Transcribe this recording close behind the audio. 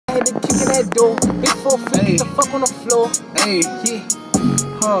get the kick in that door. Big 450 to fuck on the floor. Hey,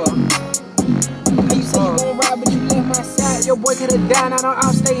 Yeah. How you say you gon' ride, but you left my side? Your boy could've died, now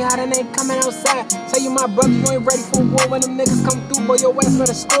I'll stay hot and ain't coming outside. Tell you my brother, you ain't ready for war. When them niggas come through, boy, your ass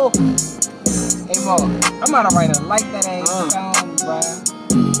better score. Hey, Mo, I'm about to write a like that ain't sound, bruh.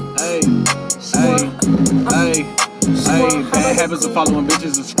 Hey, bad habits of following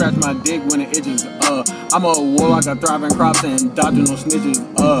bitches and scratch my dick when it itches. I'm a warlock, I thrive in crops and dodging no snitches.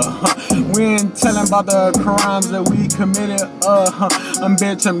 We ain't telling about the crimes that we committed.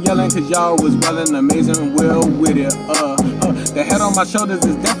 Bitch, I'm yelling cause y'all was wellin', amazing, well with it. The head on my shoulders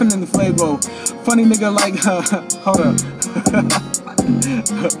is definitely flavor. Funny nigga like, hold up.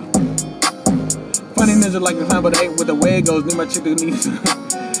 Funny nigga like the clown, but ain't with the way it goes. Need my chick to knees.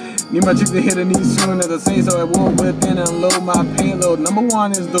 Need my chick to hit her knees soon as I say so. I walk within and unload my payload. Number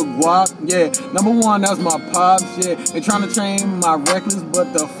one is the guap, yeah. Number one, that's my pops, yeah. They tryna train my reckless,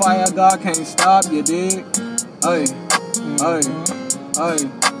 but the fire god can't stop, you dig? Ay, ay, ay,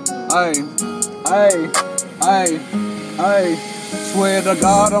 ay, ay. Swear to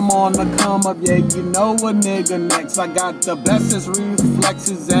God I'm on the come up, yeah, you know a nigga next. I got the bestest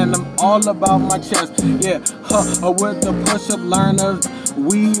reflexes and I'm all about my chest, yeah. With the push-up learners,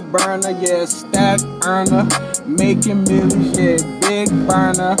 weed burner, yeah, stack earner, making millions, yeah, big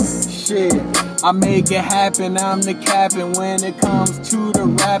burner, shit. I make it happen, I'm the capping when it comes to the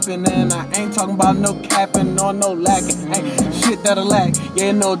rapping. And I ain't talking about no capping or no lacking. Ain't shit that'll lack,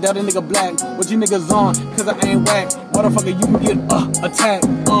 yeah, no, that a nigga black. What you niggas on, cause I ain't whack. Motherfucker, you can get attacked,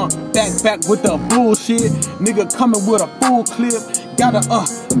 back with the bullshit. Nigga coming with a full clip. Gotta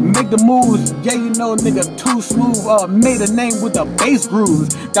make the moves, yeah, you know, nigga too smooth. Made a name with the bass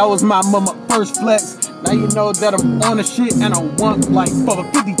grooves. That was my mama first flex. Now you know that I'm on the shit and I want like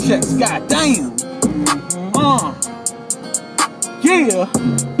 50 checks. God damn. Yeah,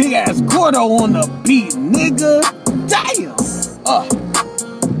 big ass Gordo on the beat, nigga. Damn.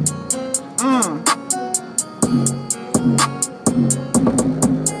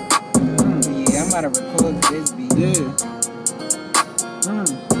 Yeah, I'm about to record this beat. Yeah.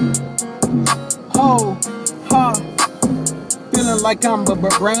 Feeling like I'm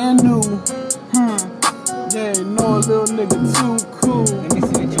brand new. Yeah, you know a little nigga too cool. Let me see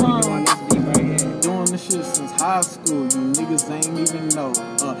what you been doing on this beat right here. Doing this shit since high school. You niggas ain't even know.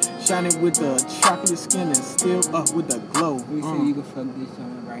 Shining with the chocolate skin and still up with the glow. Let me see you can fuck this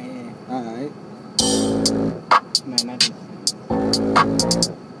joint right here. Alright. No, not this.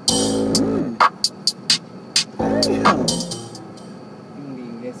 Damn. I'm gonna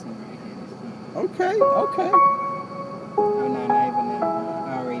leave this one right here. Okay.